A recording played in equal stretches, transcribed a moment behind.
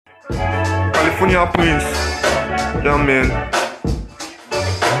California Prince. Yeah, man.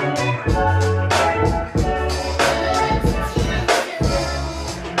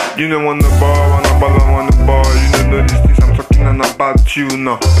 You know on the bar, on the ball, on the bar. You don't know these things I'm talking about you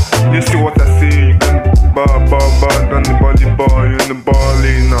now. You see what I say, you can bar, on the volleyball, you in the ball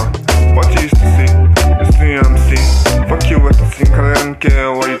now. What you used to say, this thing I'm saying. Fuck you what you think, I don't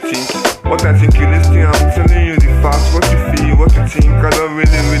care what you think. What I think you listening, I'm telling you the facts. What you feel, what you think, I don't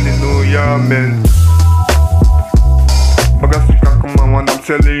really know, yeah man. But guess you can come on, what I'm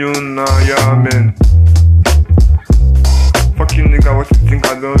telling you now, yeah man. Fuck you nigga, what you think,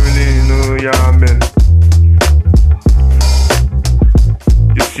 I don't really know, yeah man.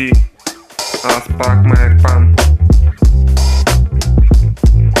 You see, I spark my pan.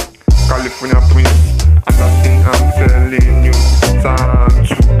 California Prince, and that thing I'm telling you, time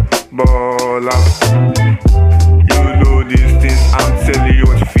to ball out. You know these things, I'm telling you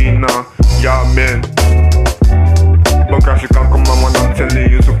what you feel now, yeah man. But cause you can't come on when I'm telling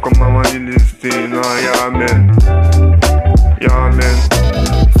you, so come on when you listen now, yeah man. Yeah man.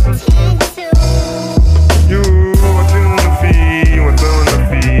 You, what you wanna feel, what you wanna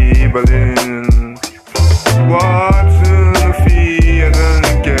feel, but then what you wanna feel, I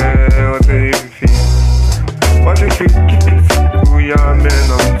don't care what you feel. But if you keep it cool, yeah man,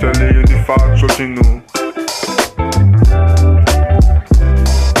 I'm telling you the facts, what you know.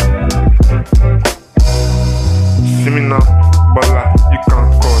 See me now, Bola, you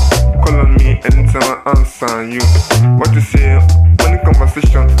can't call on me anytime I answer you. What you say, money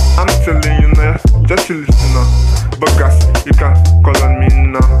conversation, I'm telling you now, just to listen now. But guys, you can't call on me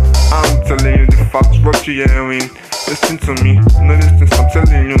now. I'm telling you the facts, what you hearing. Listen to me, no listen, I'm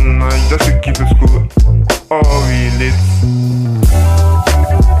telling you now, just to keep it cool. All relate,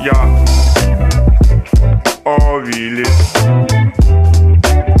 yeah, all relate.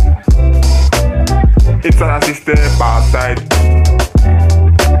 It's as I step outside.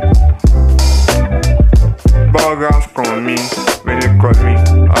 Burgers coming, when they call me,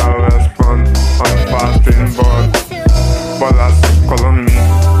 I respond. I'm fasting, but ballers calling me,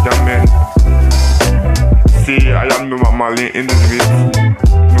 yeah man. See, I am normally in the streets,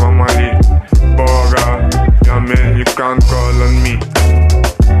 normally. Burger, yeah man, you can't call on me.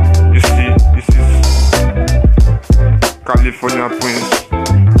 You see, this is California Prince.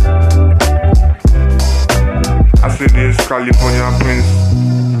 I say this, California Prince,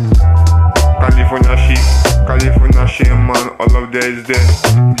 California Chief, California Shaman, all of that is there.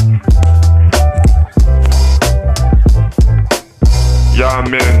 Yeah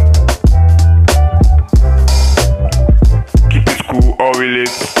man, keep it cool, all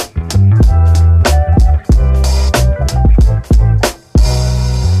relate.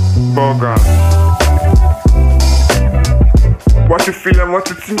 Burger, what you feel and what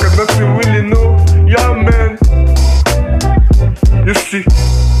you think, I don't really know. Yeah man. You see,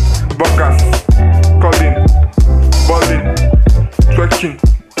 buggers, calling, balling, twerking,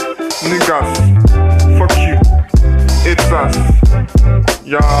 niggas, fuck you, it's us,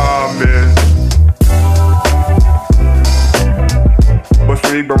 yeah man. But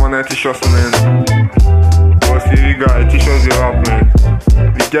see, but when I t-shirts, man. But see, guy, t-shirts you up, man.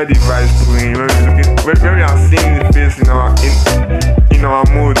 We get the vibes to him. When we are seeing the face in our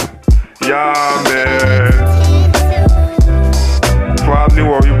mood, yeah man. Probably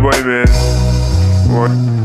worry boy man. What?